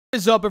What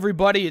is up,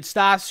 everybody? It's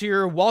Stas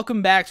here.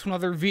 Welcome back to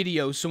another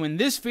video. So in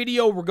this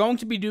video, we're going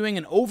to be doing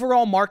an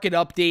overall market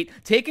update,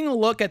 taking a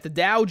look at the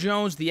Dow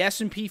Jones, the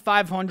S&P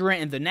 500,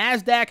 and the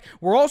NASDAQ.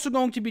 We're also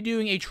going to be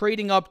doing a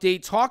trading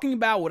update, talking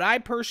about what I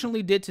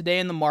personally did today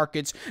in the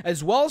markets,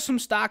 as well as some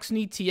stocks and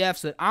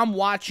ETFs that I'm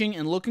watching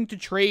and looking to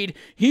trade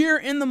here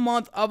in the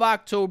month of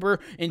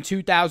October in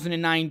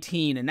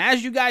 2019. And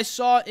as you guys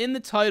saw in the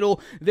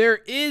title, there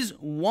is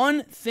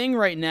one thing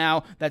right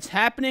now that's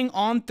happening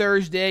on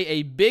Thursday,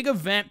 a big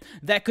event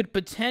that could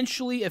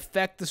potentially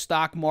affect the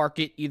stock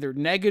market either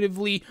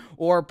negatively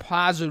or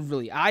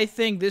positively. I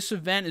think this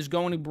event is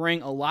going to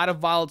bring a lot of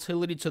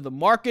volatility to the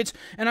markets,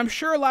 and I'm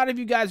sure a lot of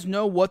you guys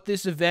know what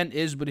this event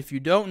is, but if you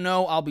don't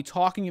know, I'll be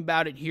talking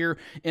about it here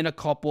in a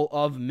couple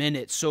of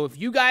minutes. So if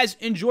you guys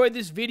enjoyed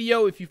this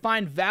video, if you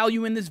find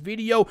value in this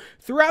video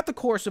throughout the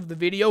course of the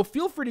video,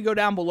 feel free to go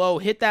down below,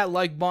 hit that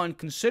like button,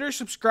 consider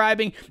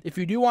subscribing if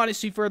you do want to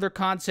see further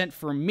content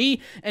from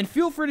me, and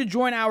feel free to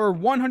join our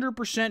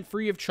 100%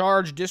 free of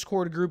charge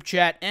Discord group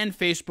chat and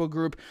Facebook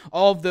group.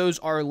 All of those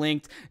are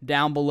linked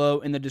down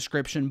below in the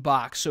description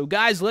box. So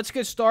guys, let's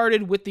get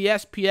started with the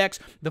SPX,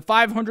 the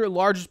 500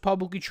 largest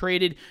publicly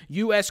traded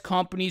U.S.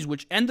 companies,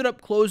 which ended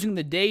up closing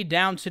the day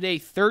down today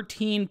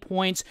 13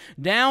 points,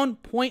 down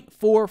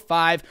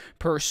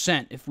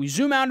 0.45%. If we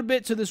zoom out a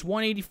bit to this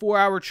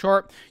 184-hour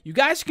chart, you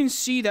guys can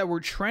see that we're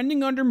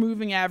trending under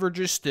moving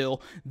averages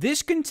still.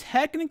 This can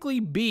technically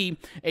be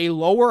a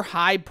lower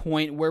high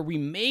point where we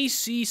may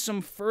see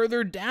some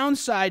further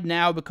downside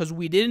now because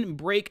we didn't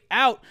break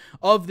out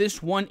of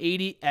this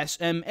 180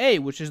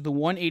 SMA, which is the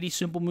 180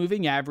 simple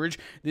moving average,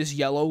 this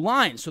yellow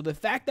line. So the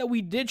fact that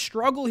we did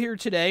struggle here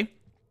today,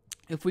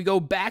 if we go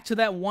back to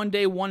that 1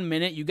 day, 1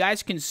 minute, you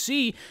guys can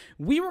see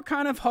we were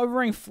kind of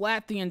hovering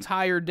flat the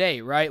entire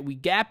day, right? We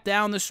gapped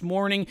down this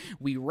morning,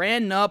 we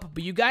ran up,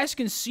 but you guys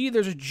can see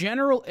there's a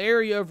general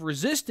area of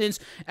resistance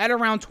at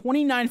around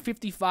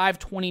 29.55,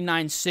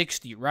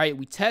 29.60, right?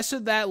 We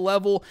tested that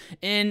level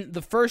in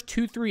the first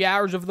 2-3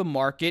 hours of the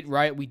market,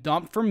 right? We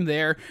dumped from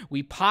there,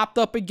 we popped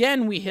up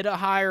again, we hit a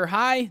higher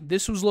high.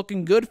 This was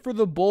looking good for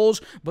the bulls,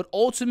 but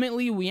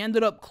ultimately we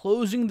ended up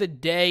closing the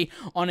day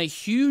on a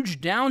huge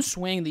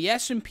downswing.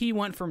 The S&P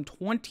went from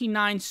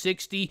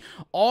 29.60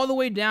 all the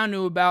way down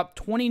to about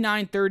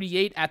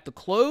 29.38 at the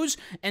close,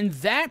 and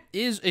that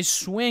is a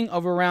swing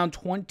of around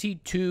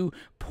 22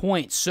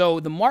 points. So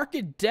the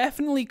market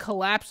definitely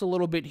collapsed a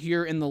little bit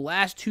here in the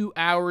last 2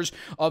 hours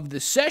of the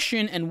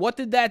session. And what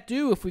did that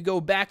do? If we go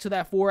back to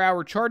that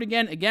 4-hour chart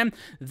again,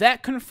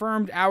 that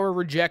confirmed our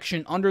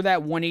rejection under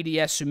that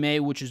 180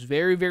 SMA, which is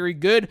very, very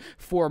good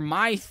for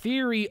my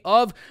theory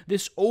of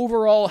this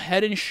overall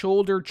head and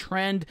shoulder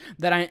trend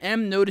that I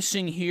am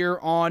noticing here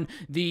on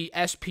the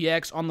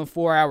SPX on the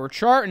 4-hour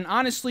chart, and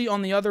honestly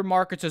on the other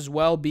markets as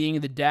well, being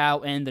the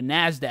Dow and the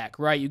NASDAQ,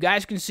 right? You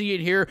guys can see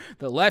it here,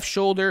 the left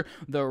shoulder,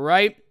 the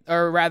right,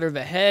 or rather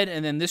the head,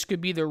 and then this could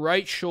be the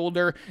right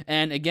shoulder.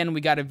 And again, we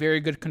got a very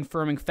good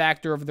confirming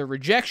factor of the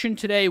rejection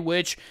today,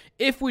 which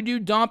if we do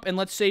dump and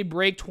let's say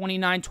break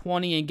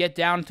 29.20 and get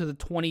down to the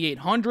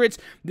 2800s,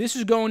 this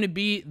is going to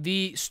be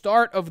the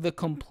start of the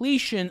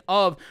completion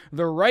of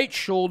the right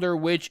shoulder,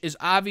 which is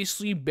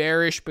obviously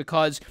bearish,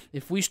 because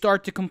if we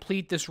start to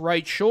complete this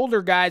right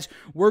shoulder, guys,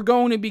 we're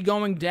going to be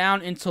going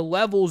down into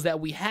levels that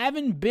we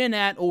haven't been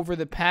at over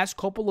the past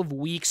couple of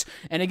weeks.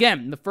 And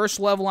again, the first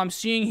level I'm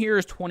seeing here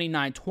is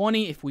 29.20.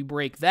 If we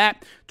break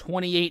that,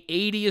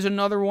 28.80 is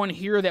another one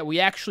here that we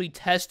actually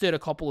tested a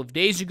couple of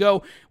days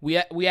ago. We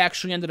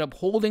actually ended up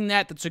holding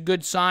that. That's a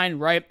good sign,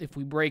 right? If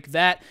we break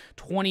that,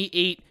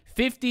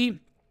 28.50.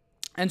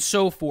 and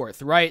so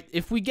forth, right?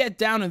 If we get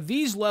down to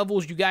these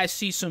levels, you guys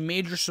see some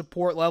major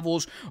support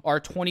levels are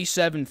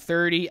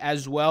 27.30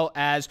 as well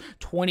as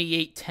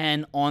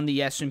 28.10 on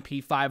the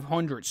S&P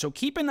 500. So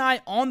keep an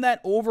eye on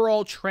that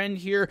overall trend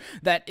here.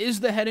 That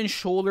is the head and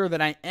shoulder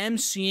that I am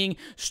seeing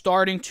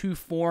starting to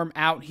form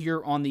out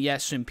here on the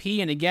S&P.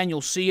 And again, you'll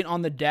see it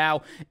on the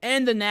Dow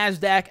and the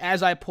NASDAQ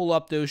as I pull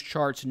up those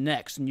charts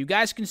next. And you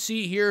guys can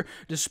see here,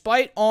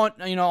 despite on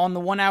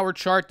the 1-hour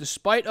chart,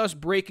 despite us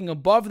breaking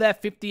above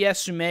that 50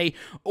 SMA,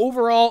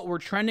 overall, we're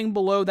trending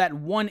below that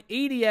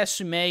 180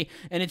 SMA,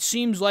 and it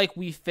seems like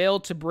we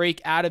failed to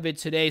break out of it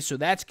today. So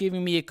that's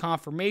giving me a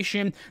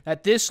confirmation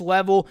that this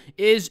level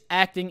is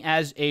acting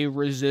as a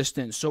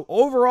resistance. So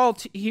overall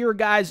here,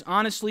 guys,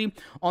 honestly,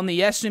 on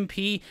the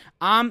S&P,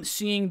 I'm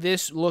seeing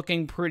this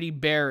looking pretty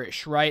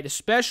bearish, right?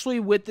 Especially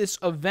with this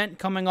event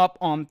coming up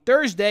on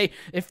Thursday.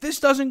 If this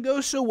doesn't go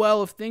so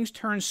well, if things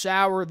turn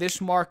sour, this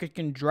market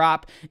can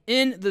drop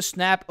in the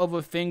snap of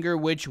a finger,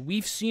 which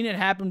we've seen it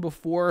happen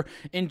before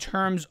in terms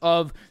terms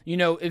of, you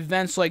know,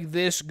 events like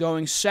this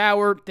going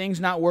sour, things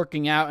not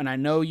working out, and I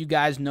know you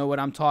guys know what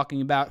I'm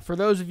talking about. For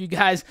those of you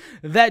guys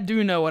that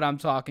do know what I'm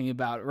talking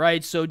about,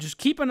 right? So just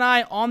keep an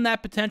eye on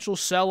that potential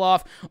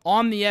sell-off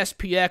on the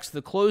SPX.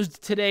 The close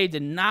today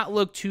did not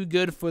look too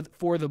good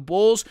for the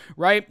bulls,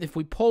 right? If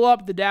we pull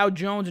up the Dow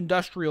Jones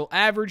Industrial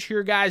Average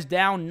here, guys,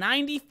 down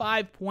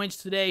 95 points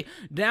today,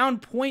 down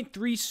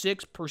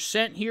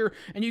 0.36% here,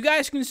 and you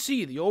guys can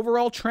see the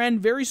overall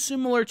trend very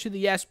similar to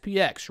the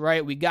SPX,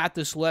 right? We got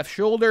this left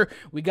shoulder,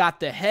 we got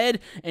the head,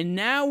 and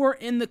now we're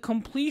in the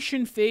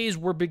completion phase.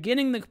 We're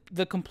beginning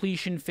the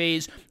completion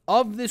phase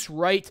of this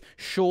right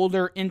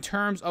shoulder in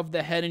terms of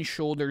the head and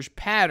shoulders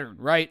pattern,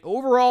 right?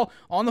 Overall,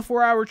 on the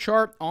 4-hour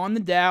chart, on the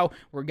Dow,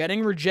 we're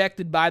getting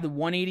rejected by the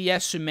 180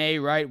 SMA,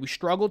 right? We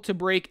struggled to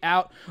break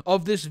out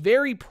of this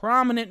very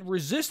prominent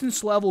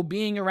resistance level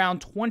being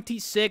around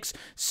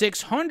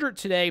 26,600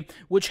 today,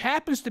 which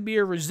happens to be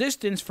a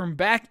resistance from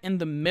back in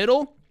the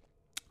middle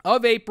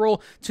of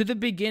April to the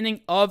beginning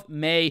of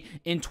May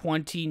in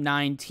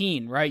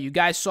 2019, right? You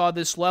guys saw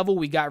this level.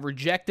 We got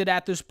rejected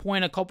at this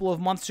point a couple of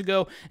months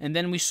ago, and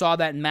then we saw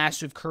that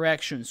massive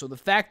correction. So the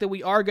fact that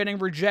we are getting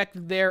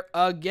rejected there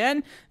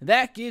again,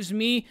 that gives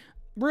me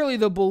really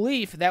the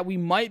belief that we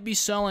might be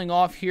selling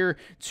off here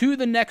to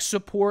the next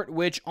support,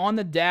 which on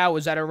the Dow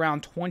is at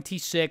around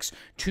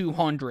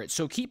 26,200.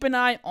 So keep an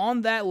eye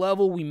on that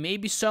level. We may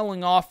be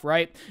selling off,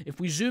 right? If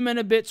we zoom in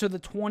a bit to the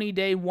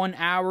 20-day 1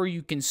 hour,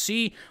 you can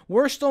see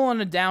we're still on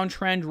a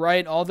downtrend,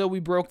 right? Although we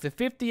broke the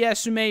 50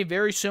 SMA,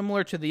 very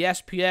similar to the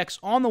SPX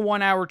on the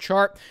 1 hour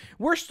chart,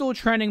 we're still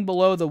trending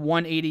below the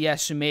 180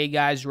 SMA,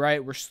 guys,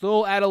 right? We're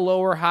still at a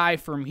lower high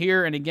from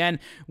here. And again,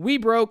 we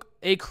broke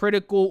a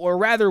critical, or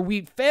rather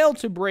we failed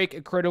to break a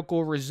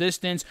critical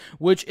resistance,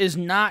 which is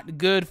not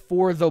good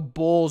for the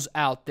bulls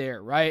out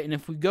there, right? And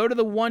if we go to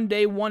the 1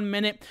 day, 1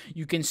 minute,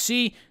 you can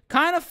see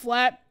kind of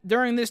flat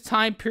during this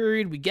time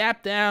period. We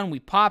gapped down,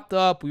 we popped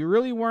up. We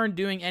really weren't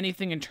doing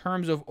anything in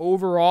terms of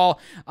overall,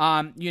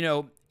 you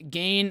know,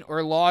 gain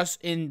or loss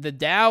in the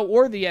Dow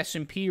or the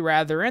S&P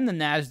rather, and the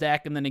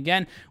NASDAQ. And then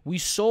again, we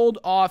sold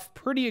off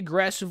pretty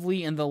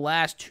aggressively in the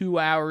last 2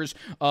 hours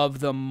of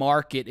the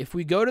market. If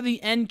we go to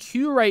the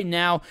NQ right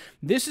now,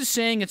 this is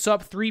saying it's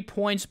up 3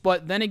 points,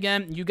 but then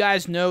again, you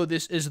guys know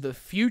this is the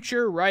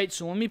future, right?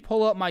 So let me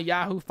pull up my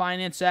Yahoo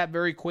Finance app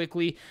very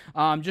quickly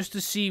just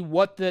to see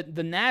what the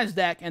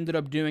NASDAQ ended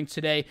up doing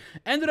today.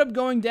 Ended up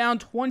going down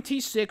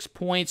 26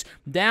 points,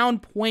 down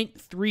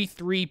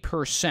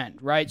 0.33%,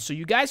 right? So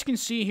you guys can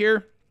see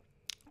here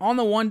on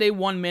the 1 day,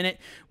 1 minute,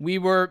 we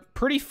were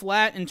pretty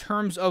flat in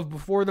terms of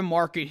before the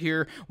market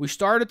here. We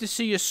started to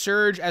see a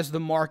surge as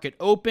the market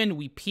opened.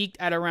 We peaked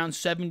at around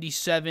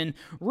 77,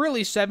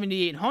 really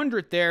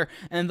 7,800 there.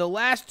 And the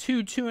last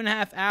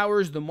 2.5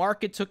 hours, the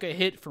market took a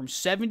hit from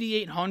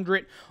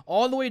 7,800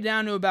 all the way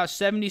down to about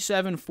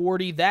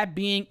 77.40, that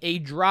being a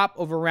drop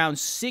of around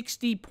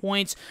 60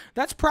 points.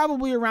 That's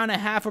probably around a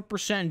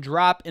 0.5%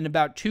 drop in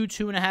about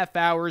 2.5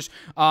 hours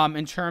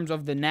in terms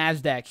of the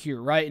NASDAQ here,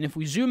 right? And if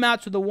we zoom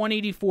out to the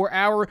 184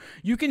 hour,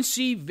 you can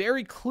see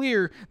very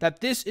clear that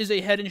this is a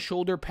head and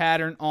shoulder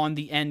pattern on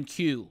the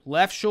NQ.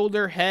 Left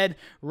shoulder, head,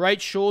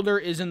 right shoulder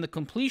is in the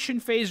completion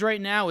phase right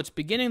now. It's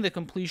beginning the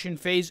completion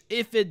phase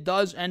if it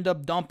does end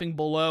up dumping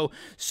below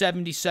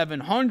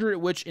 7,700,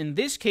 which in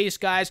this case,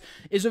 guys,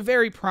 is a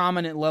very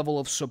prominent level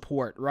of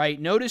support,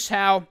 right? Notice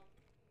how,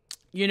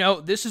 you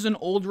know, this is an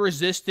old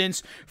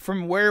resistance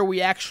from where we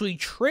actually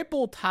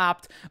triple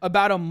topped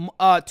about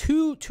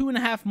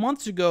 2.5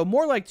 months ago,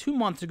 more like 2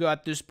 months ago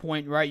at this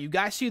point, right? You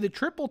guys see the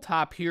triple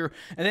top here,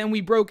 and then we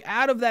broke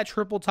out of that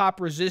triple top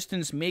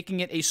resistance,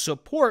 making it a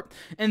support,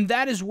 and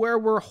that is where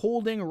we're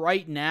holding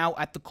right now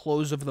at the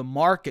close of the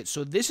market.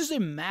 So this is a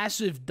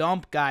massive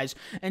dump, guys,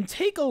 and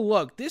take a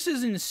look. This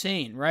is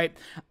insane, right?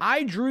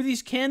 I drew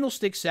these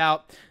candlesticks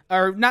out,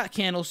 or not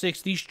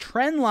candlesticks, these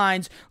trend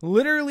lines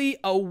literally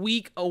a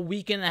week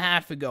and a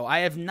half ago. I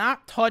have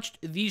not touched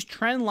these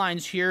trend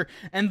lines here,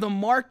 and the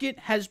market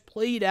has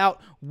played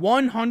out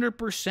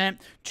 100%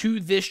 to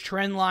this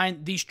trend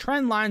line. These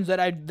trend lines that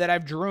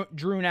I've drawn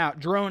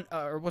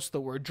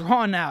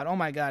out. Oh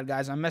my God,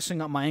 guys, I'm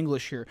messing up my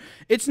English here.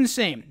 It's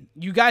insane.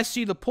 You guys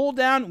see the pull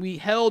down. We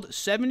held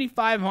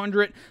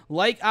 7,500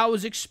 like I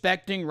was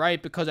expecting,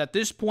 right? Because at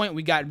this point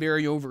we got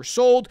very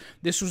oversold.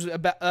 This was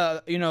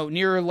about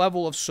near a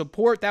level of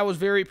support that was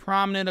very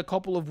prominent a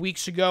couple of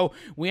weeks ago.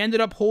 We ended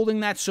up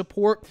holding that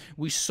support.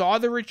 We saw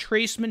the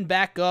retracement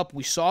back up.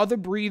 We saw the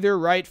breather,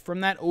 right,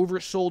 from that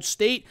oversold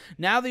state.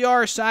 Now the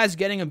RSI is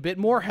getting a bit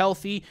more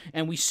healthy,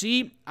 and we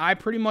see I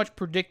pretty much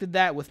predicted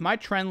that with my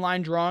trend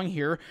line drawing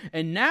here,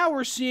 and now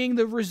we're seeing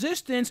the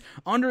resistance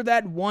under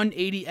that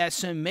 180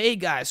 SMA,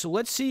 guys. So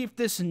let's see if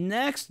this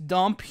next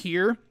dump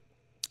here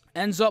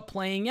ends up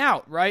playing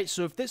out, right?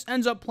 So if this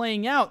ends up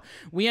playing out,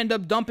 we end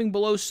up dumping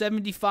below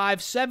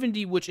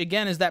 75.70, which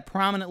again is that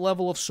prominent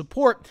level of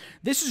support.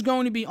 This is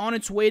going to be on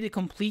its way to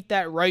complete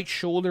that right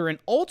shoulder and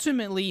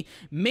ultimately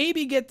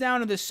maybe get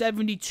down to the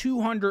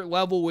 7,200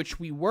 level, which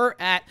we were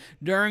at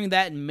during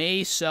that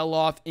May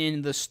sell-off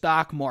in the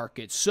stock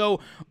market. So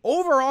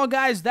overall,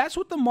 guys, that's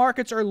what the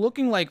markets are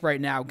looking like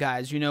right now,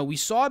 guys. You know, we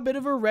saw a bit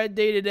of a red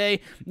day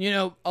today. You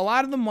know, a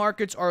lot of the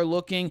markets are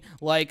looking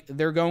like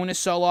they're going to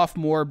sell off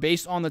more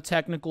based on the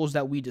technicals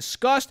that we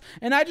discussed,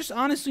 and I just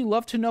honestly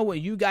love to know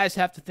what you guys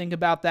have to think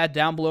about that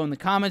down below in the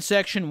comment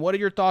section. What are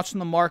your thoughts on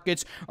the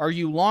markets? Are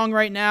you long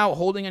right now,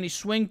 holding any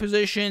swing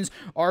positions?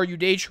 Are you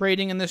day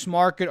trading in this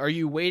market? Are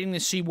you waiting to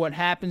see what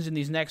happens in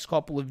these next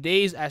couple of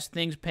days as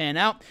things pan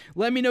out?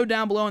 Let me know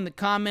down below in the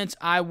comments.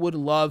 I would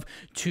love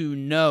to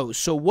know.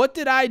 So what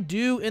did I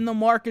do in the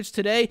markets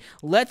today?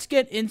 Let's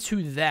get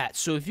into that.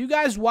 So if you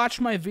guys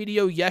watched my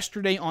video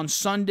yesterday on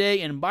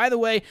Sunday, and by the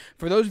way,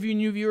 for those of you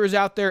new viewers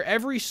out there,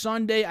 every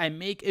Sunday I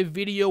make a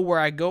video where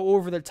I go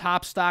over the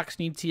top stocks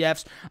and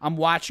ETFs I'm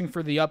watching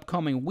for the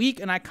upcoming week,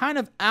 and I kind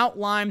of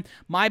outline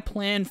my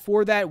plan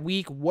for that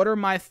week. What are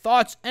my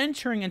thoughts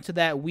entering into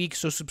that week?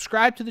 So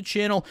subscribe to the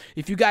channel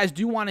if you guys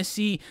do want to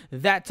see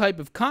that type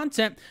of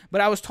content.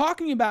 But I was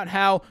talking about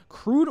how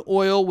crude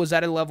oil was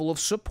at a level of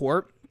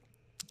support,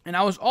 and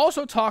I was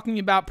also talking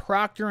about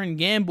Procter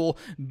Gamble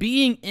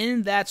being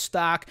in that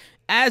stock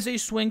as a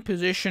swing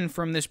position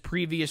from this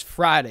previous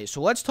Friday.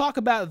 So let's talk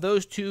about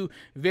those two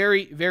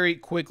very, very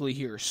quickly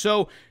here.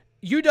 So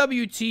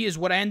UWT is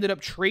what I ended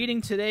up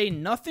trading today.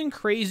 Nothing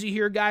crazy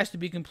here, guys, to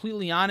be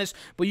completely honest.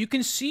 But you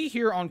can see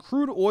here on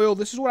crude oil,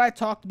 this is what I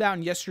talked about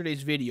in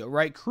yesterday's video,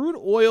 right? Crude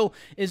oil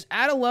is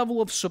at a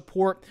level of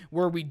support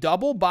where we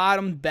double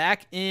bottomed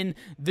back in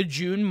the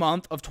June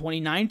month of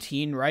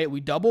 2019, right? We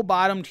double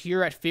bottomed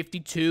here at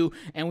 52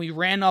 and we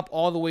ran up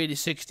all the way to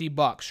 60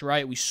 bucks,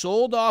 right? We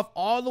sold off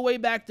all the way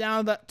back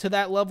down to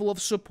that level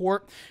of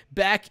support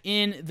back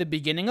in the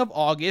beginning of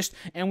August,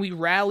 and we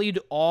rallied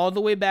all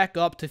the way back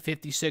up to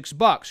 56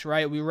 bucks,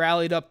 right? We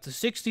rallied up to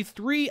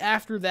 63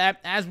 after that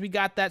as we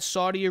got that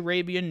Saudi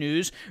Arabia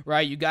news,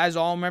 right? You guys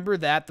all remember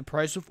that. The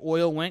price of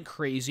oil went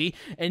crazy,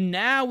 and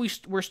now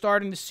we're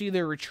starting to see the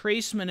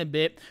retracement a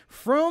bit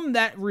from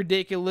that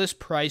ridiculous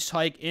price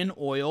hike in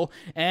oil.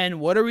 And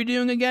what are we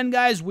doing again,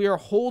 guys? We are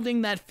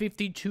holding that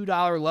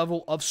 $52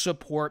 level of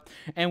support,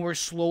 and we're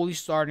slowly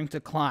starting to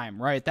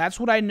climb, right? That's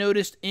what I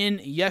noticed in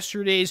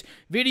yesterday's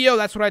video.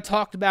 That's what I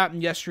talked about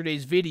in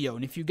yesterday's video.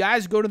 And if you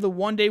guys go to the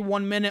 1 day,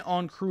 1 minute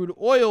on crude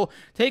oil,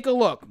 take a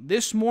look.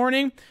 This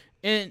morning,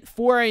 at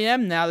 4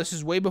 a.m. now, this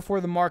is way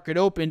before the market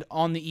opened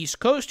on the East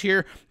Coast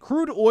here,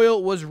 crude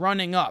oil was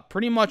running up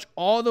pretty much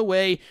all the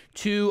way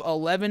to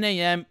 11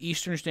 a.m.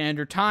 Eastern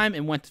Standard Time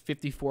and went to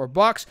 54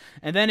 bucks,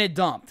 and then it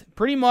dumped.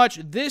 Pretty much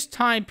this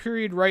time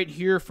period right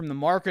here from the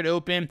market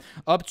open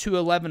up to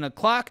 11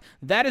 o'clock,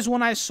 that is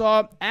when I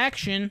saw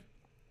action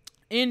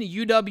in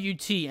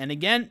UWT. And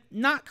again,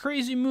 not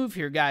crazy move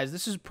here, guys.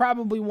 This is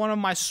probably one of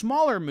my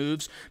smaller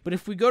moves, but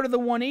if we go to the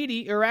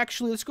 180, or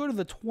actually let's go to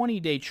the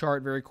 20-day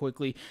chart very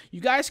quickly,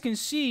 you guys can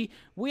see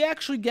we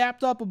actually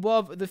gapped up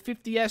above the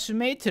 50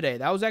 SMA today.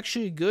 That was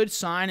actually a good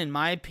sign in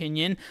my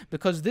opinion,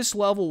 because this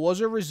level was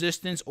a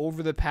resistance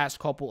over the past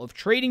couple of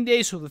trading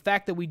days. So the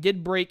fact that we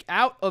did break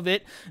out of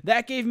it,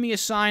 that gave me a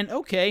sign,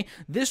 okay,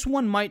 this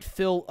one might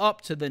fill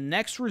up to the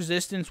next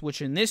resistance,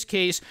 which in this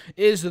case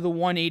is the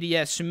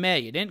 180 SMA.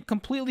 It didn't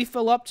completely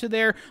fill up to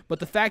there, but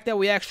the fact that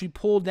we actually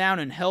pulled down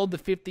and held the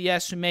 50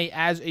 SMA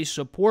as a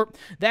support,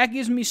 that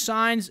gives me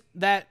signs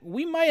that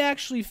we might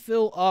actually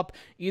fill up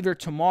either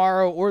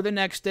tomorrow or the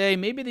next day,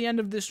 maybe the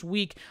end of this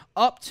week,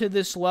 up to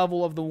this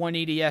level of the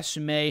 180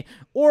 SMA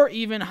or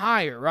even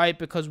higher, right?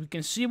 Because we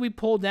can see we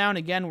pulled down.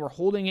 Again, we're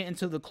holding it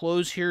into the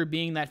close here,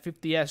 being that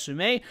 50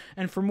 SMA,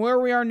 and from where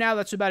we are now,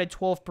 that's about a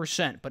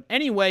 12%. But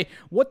anyway,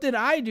 what did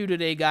I do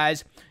today,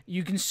 guys?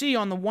 You can see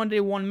on the 1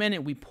 day, 1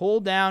 minute, we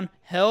pulled down,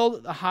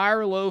 held a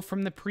higher low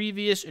from the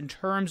previous in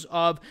terms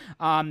of,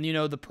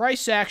 the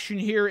price action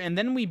here, and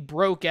then we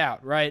broke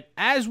out, right?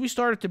 As we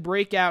started to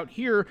break out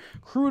here,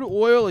 crude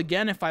oil,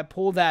 again, if I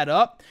pull that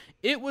up,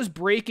 it was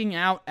breaking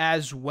out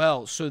as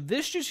well. So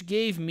this just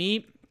gave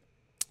me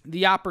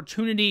the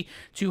opportunity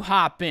to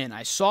hop in.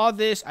 I saw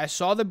this. I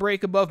saw the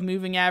break above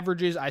moving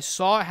averages. I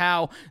saw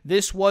how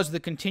this was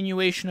the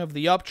continuation of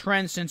the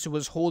uptrend since it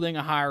was holding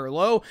a higher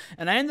low,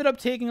 and I ended up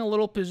taking a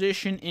little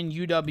position in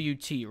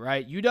UWT,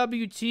 right?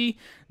 UWT,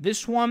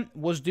 this one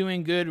was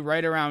doing good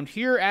right around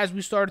here as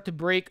we started to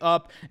break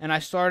up, and I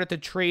started to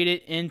trade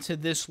it into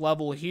this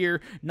level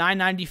here,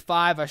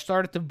 995. I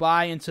started to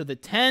buy into the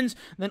 10s.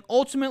 Then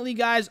ultimately,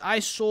 guys, I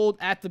sold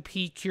at the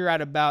peak here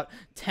at about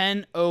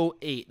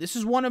 10.08. This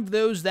is one of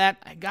those was that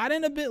I got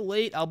in a bit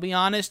late, I'll be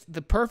honest.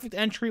 The perfect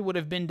entry would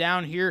have been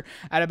down here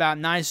at about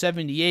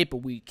 978, but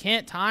we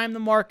can't time the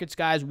markets,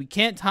 guys. We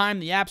can't time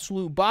the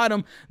absolute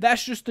bottom.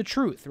 That's just the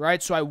truth,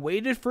 right? So I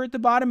waited for it to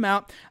bottom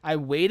out. I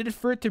waited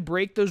for it to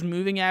break those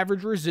moving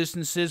average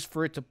resistances,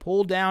 for it to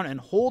pull down and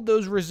hold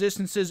those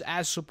resistances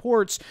as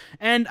supports.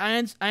 And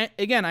I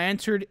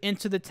entered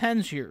into the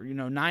 10s here,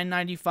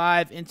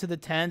 995 into the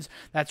 10s.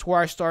 That's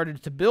where I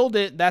started to build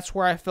it. That's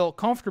where I felt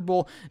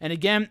comfortable. And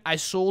again, I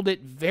sold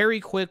it very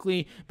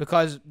quickly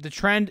because the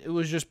trend, it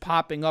was just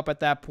popping up at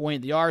that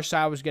point. The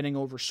RSI was getting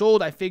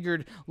oversold. I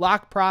figured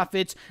lock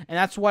profits, and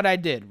that's what I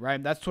did,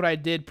 right? That's what I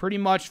did pretty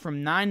much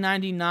from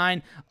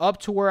 999 up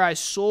to where I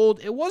sold.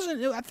 It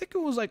wasn't, I think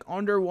it was like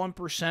under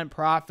 1%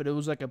 profit. It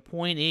was like a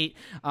 0.8,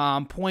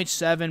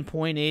 0.7,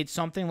 0.8,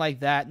 something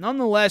like that.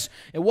 Nonetheless,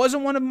 it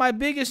wasn't one of my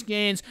biggest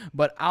gains,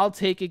 but I'll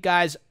take it,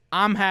 guys.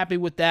 I'm happy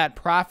with that.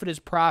 Profit is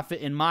profit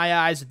in my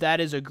eyes.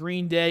 That is a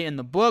green day in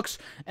the books,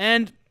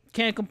 and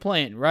can't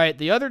complain, right?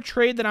 The other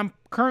trade that I'm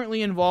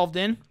currently involved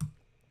in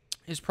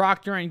is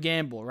Procter &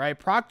 Gamble, right?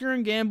 Procter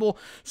 & Gamble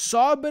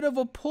saw a bit of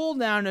a pull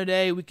down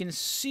today. We can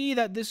see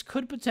that this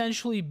could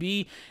potentially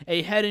be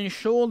a head and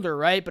shoulder,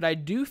 right? But I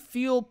do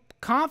feel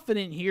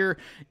confident here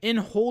in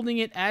holding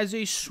it as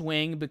a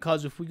swing,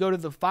 because if we go to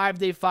the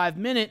 5-day,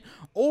 5-minute,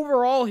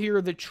 overall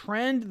here, the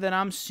trend that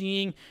I'm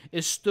seeing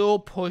is still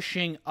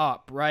pushing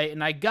up, right?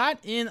 And I got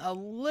in a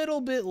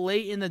little bit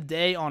late in the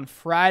day on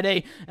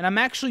Friday, and I'm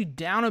actually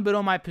down a bit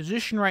on my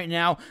position right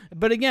now.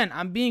 But again,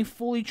 I'm being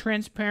fully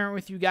transparent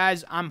with you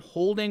guys. I'm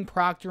holding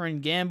Procter &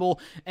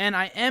 Gamble, and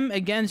I am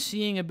again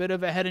seeing a bit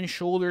of a head and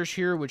shoulders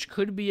here, which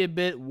could be a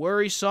bit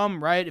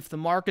worrisome, right? If the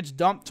markets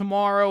dump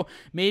tomorrow,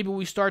 maybe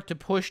we start to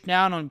push down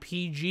on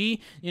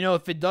PG.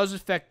 If it does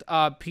affect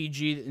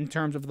PG in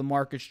terms of the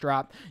markets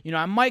drop,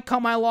 I might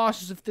cut my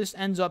losses if this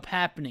ends up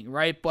happening,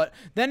 right? But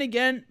then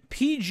again,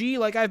 PG,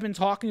 like I've been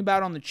talking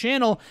about on the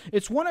channel,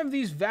 it's one of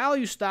these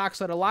value stocks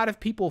that a lot of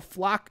people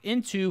flock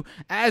into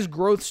as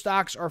growth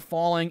stocks are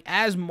falling,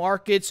 as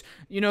markets,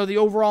 the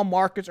overall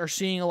markets are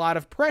seeing a lot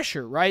of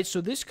pressure, right?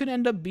 So this could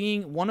end up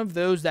being one of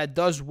those that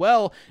does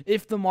well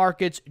if the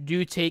markets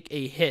do take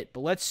a hit. But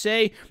let's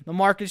say the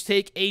markets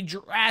take a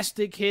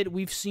drastic hit.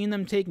 We've seen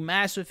them take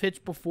massive hits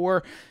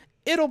before.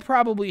 It'll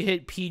probably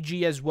hit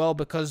PG as well,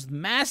 because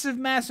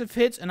massive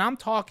hits, and I'm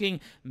talking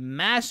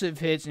massive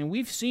hits, and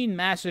we've seen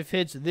massive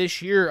hits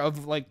this year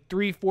of like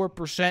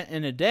 3-4%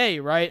 in a day,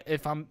 right?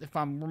 If I'm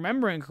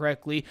remembering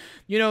correctly,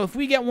 if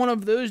we get one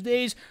of those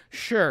days,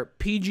 sure,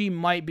 PG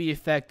might be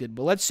affected.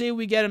 But let's say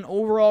we get an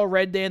overall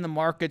red day in the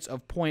markets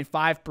of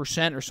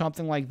 0.5% or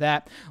something like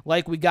that,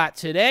 like we got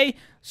today.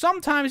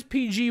 Sometimes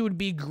PG would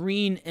be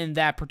green in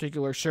that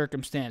particular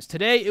circumstance.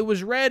 Today, it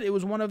was red. It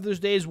was one of those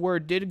days where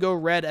it did go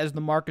red as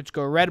the markets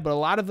go red, but a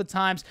lot of the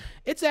times,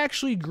 it's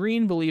actually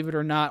green, believe it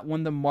or not,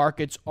 when the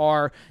markets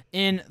are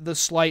in the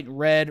slight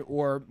red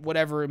or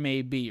whatever it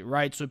may be,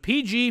 right? So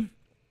PG,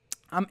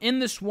 I'm in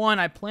this one.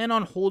 I plan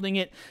on holding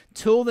it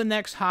till the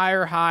next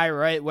higher high,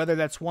 right? Whether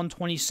that's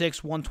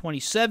 126,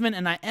 127,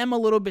 and I am a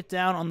little bit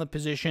down on the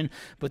position,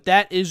 but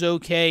that is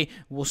okay.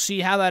 We'll see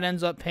how that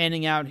ends up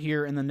panning out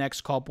here in the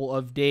next couple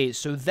of days.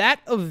 So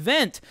that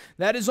event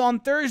that is on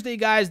Thursday,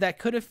 guys, that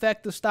could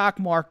affect the stock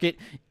market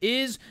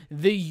is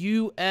the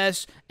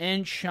U.S.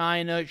 and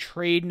China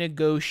trade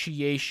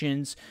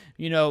negotiations.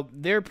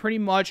 They're pretty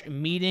much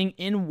meeting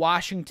in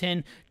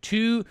Washington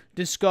to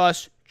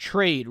discuss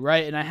trade,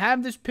 right? And I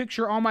have this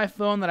picture on my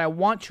phone that I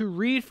want to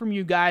read from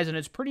you guys, and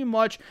it's pretty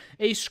much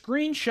a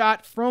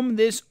screenshot from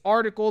this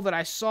article that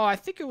I saw. I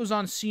think it was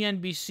on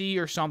CNBC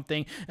or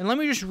something. And let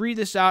me just read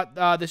this out,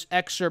 this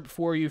excerpt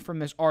for you from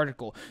this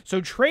article.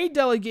 So trade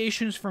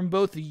delegations from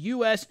both the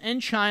U.S.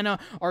 and China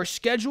are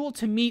scheduled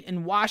to meet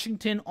in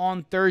Washington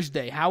on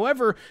Thursday.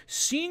 However,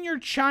 senior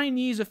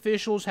Chinese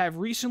officials have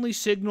recently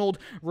signaled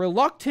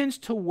reluctance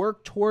to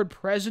work toward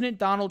President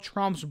Donald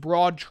Trump's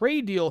broad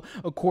trade deal,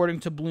 according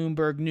to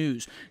Bloomberg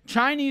News.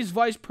 Chinese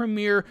Vice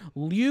Premier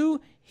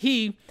Liu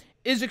He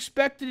is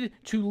expected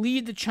to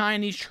lead the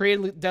Chinese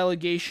trade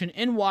delegation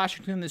in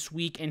Washington this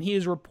week, and he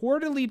is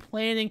reportedly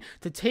planning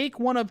to take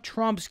one of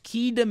Trump's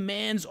key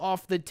demands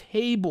off the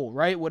table,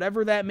 right?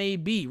 Whatever that may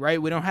be,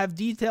 right? We don't have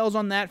details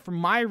on that from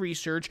my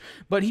research,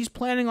 but he's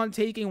planning on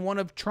taking one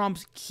of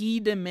Trump's key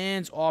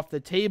demands off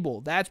the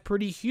table. That's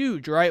pretty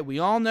huge, right? We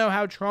all know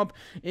how Trump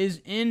is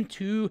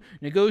into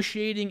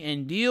negotiating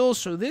and deals,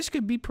 so this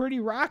could be pretty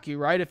rocky,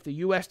 right? If the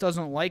U.S.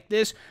 doesn't like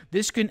this,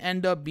 this can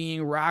end up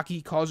being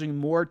rocky, causing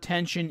more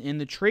tension in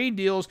the trade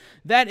deals.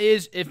 That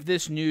is, if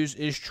this news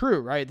is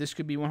true, right? This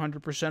could be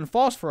 100%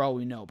 false for all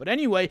we know. But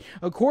anyway,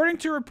 according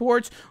to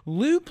reports,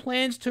 Liu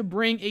plans to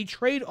bring a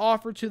trade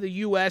offer to the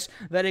U.S.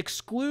 that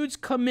excludes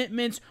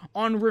commitments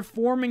on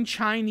reforming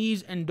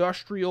Chinese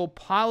industrial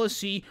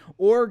policy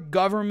or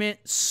government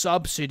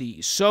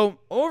subsidies. So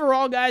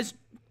overall, guys,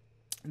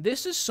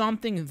 this is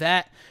something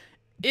that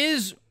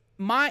is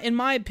in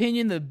my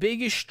opinion, the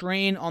biggest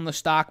strain on the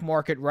stock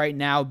market right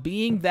now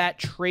being that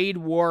trade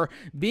war,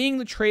 being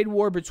the trade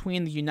war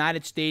between the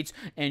United States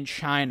and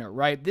China,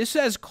 right? This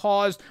has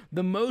caused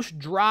the most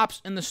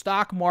drops in the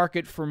stock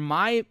market from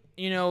my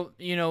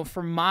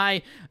from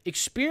my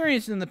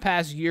experience in the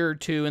past year or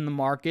two in the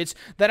markets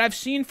that I've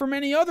seen from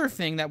any other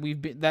thing that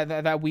we've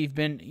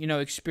been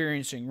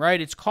experiencing, right?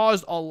 It's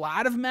caused a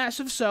lot of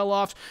massive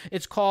sell-offs.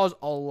 It's caused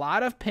a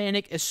lot of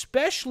panic,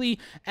 especially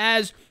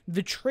as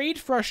the trade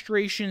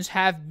frustrations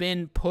have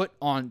been put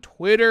on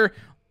Twitter,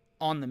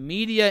 on the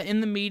media,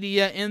 in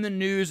the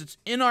news. It's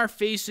in our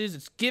faces.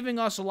 It's giving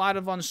us a lot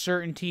of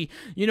uncertainty.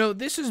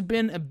 This has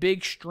been a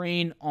big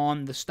strain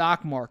on the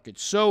stock market.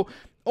 So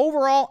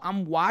overall,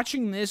 I'm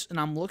watching this and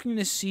I'm looking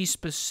to see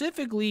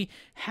specifically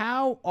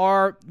how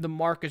are the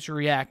markets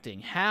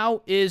reacting?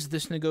 How is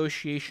this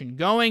negotiation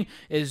going?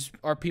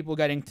 Are people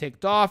getting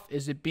ticked off?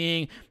 Is it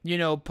being,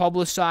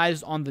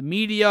 publicized on the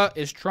media?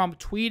 Is Trump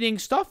tweeting?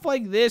 Stuff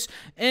like this.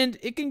 And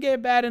it can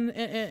get bad in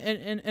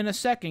a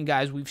second,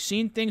 guys. We've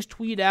seen things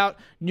tweet out,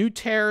 new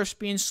tariffs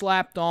being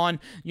slapped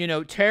on,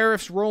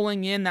 tariffs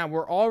rolling in that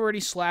were already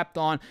slapped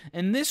on.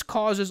 And this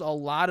causes a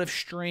lot of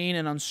strain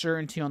and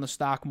uncertainty on the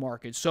stock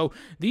market. So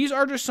these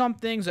are just some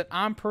things that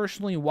I'm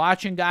personally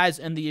watching, guys,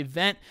 and the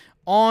event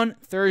on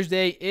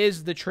Thursday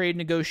is the trade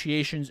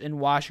negotiations in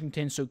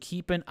Washington, so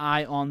keep an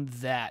eye on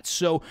that.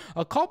 So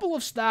a couple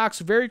of stocks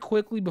very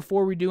quickly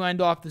before we do end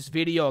off this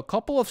video. A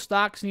couple of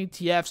stocks and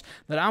ETFs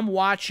that I'm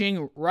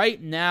watching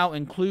right now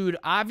include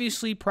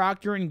obviously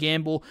Procter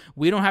Gamble.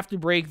 We don't have to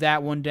break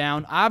that one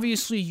down.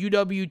 Obviously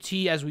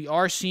UWT, as we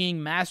are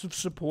seeing massive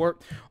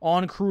support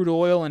on crude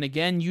oil, and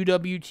again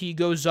UWT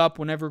goes up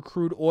whenever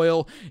crude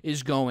oil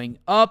is going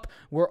up.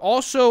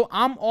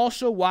 I'm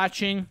also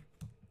watching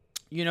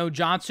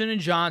Johnson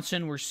 &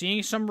 Johnson. We're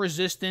seeing some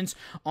resistance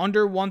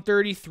under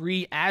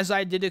 133, as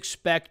I did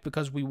expect,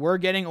 because we were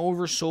getting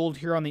oversold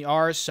here on the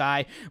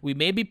RSI. We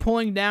may be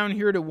pulling down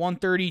here to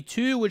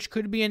 132, which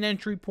could be an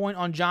entry point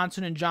on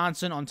Johnson &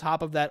 Johnson on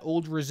top of that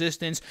old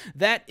resistance.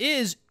 That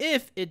is,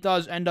 if it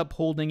does end up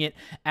holding it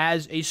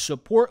as a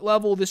support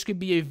level. This could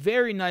be a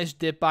very nice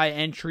dip buy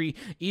entry,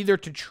 either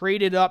to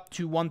trade it up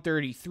to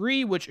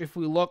 133, which if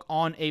we look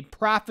on a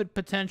profit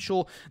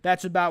potential,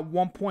 that's about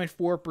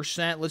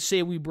 1.4%. Let's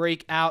say we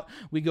break out,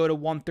 we go to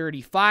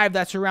 135,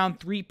 that's around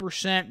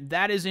 3%.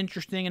 That is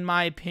interesting in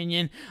my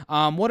opinion.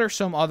 What are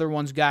some other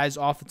ones, guys,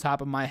 off the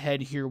top of my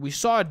head here? We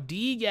saw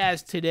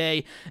DGAZ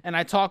today, and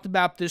I talked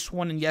about this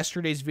one in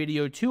yesterday's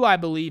video too, I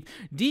believe.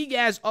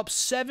 DGAZ up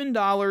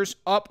 $7,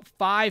 up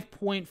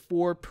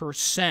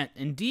 5.4%.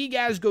 And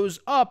DGAZ goes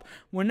up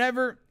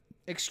whenever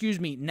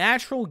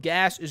natural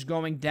gas is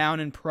going down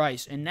in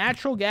price. And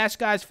natural gas,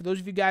 guys, for those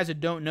of you guys that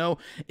don't know,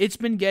 it's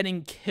been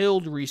getting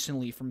killed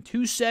recently. From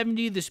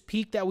 $2.70, this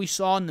peak that we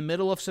saw in the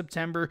middle of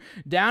September,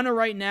 down to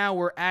right now,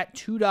 we're at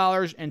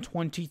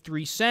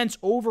 $2.23.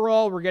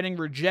 Overall, we're getting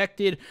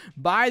rejected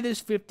by this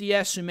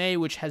 50 SMA,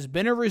 which has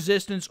been a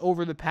resistance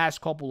over the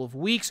past couple of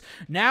weeks.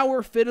 Now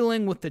we're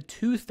fiddling with the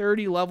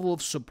 230 level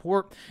of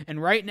support,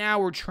 and right now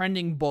we're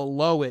trending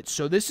below it.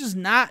 So this is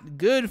not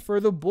good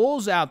for the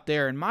bulls out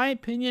there. In my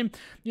opinion,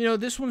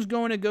 this one's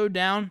going to go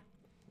down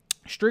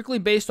strictly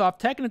based off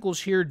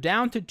technicals here,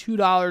 down to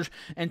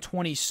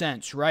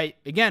 $2.20, right?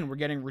 Again, we're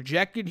getting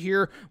rejected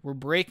here. We're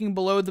breaking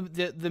below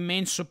the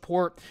main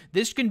support.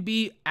 This can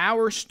be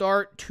our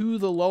start to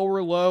the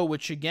lower low,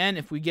 which again,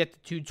 if we get to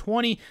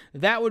 220,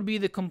 that would be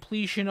the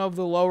completion of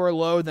the lower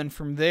low. Then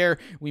from there,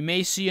 we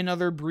may see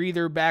another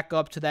breather back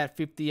up to that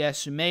 50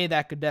 SMA.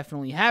 That could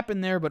definitely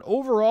happen there. But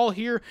overall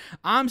here,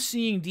 I'm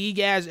seeing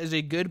DGAZ as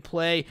a good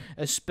play,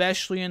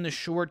 especially in the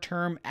short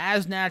term,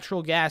 as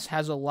natural gas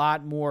has a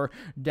lot more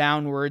downwards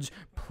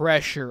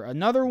pressure.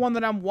 Another one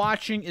that I'm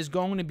watching is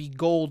going to be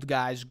gold,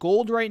 guys.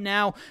 Gold right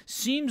now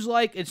seems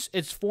like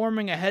it's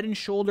forming a head and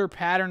shoulder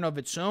pattern of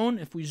its own.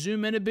 If we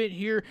zoom in a bit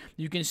here,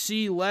 you can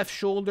see left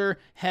shoulder,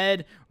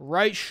 head,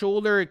 right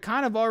shoulder. It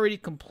kind of already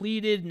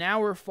completed.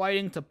 Now we're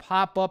fighting to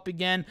pop up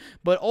again,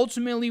 but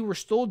ultimately we're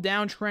still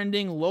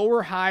downtrending.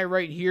 Lower high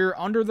right here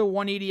under the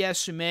 180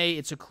 SMA.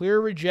 It's a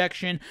clear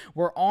rejection.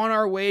 We're on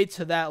our way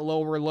to that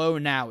lower low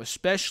now,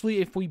 especially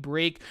if we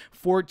break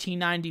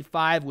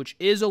 1495, which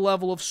is a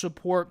level of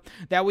support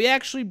that we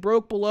actually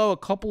broke below a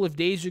couple of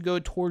days ago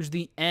towards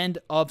the end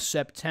of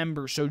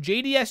September. So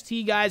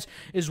JDST, guys,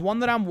 is one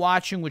that I'm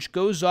watching, which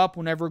goes up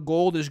whenever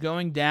gold is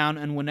going down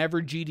and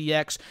whenever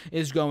GDX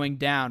is going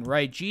down,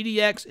 right?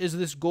 GDX is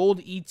this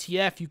gold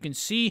ETF. You can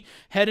see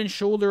head and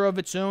shoulder of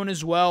its own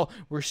as well.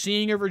 We're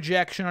seeing a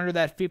rejection under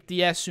that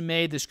 50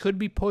 SMA. This could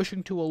be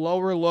pushing to a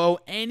lower low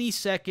any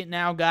second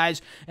now,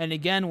 guys. And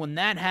again, when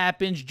that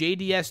happens,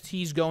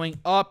 JDST is going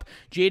up.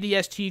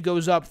 JDST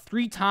goes up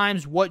 3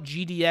 times what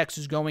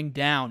GDX is going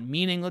down,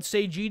 meaning let's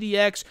say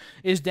GDX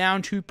is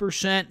down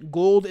 2%,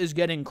 gold is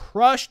getting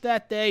crushed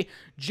that day,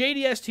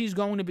 JDST is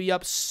going to be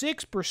up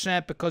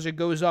 6% because it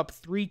goes up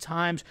 3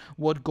 times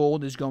what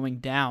gold is going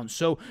down.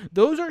 So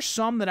those are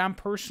some that I'm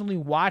personally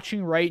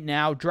watching right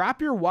now.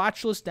 Drop your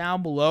watch list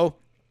down below.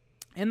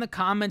 in the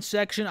comments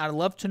section. I'd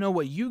love to know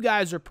what you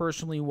guys are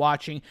personally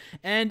watching.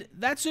 And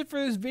that's it for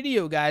this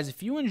video, guys.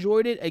 If you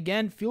enjoyed it,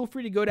 again, feel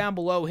free to go down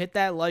below, hit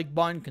that like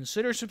button,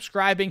 consider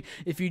subscribing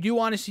if you do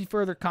want to see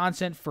further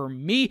content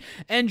from me,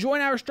 and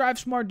join our Strive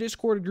Smart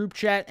Discord group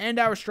chat and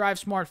our Strive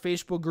Smart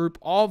Facebook group.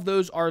 All of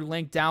those are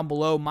linked down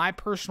below. My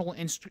personal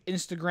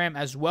Instagram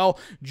as well.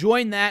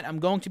 Join that. I'm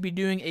going to be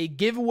doing a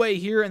giveaway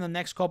here in the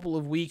next couple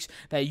of weeks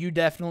that you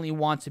definitely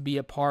want to be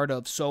a part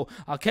of. So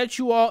I'll catch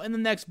you all in the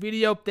next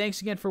video.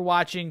 Thanks again for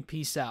watching.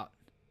 Peace out.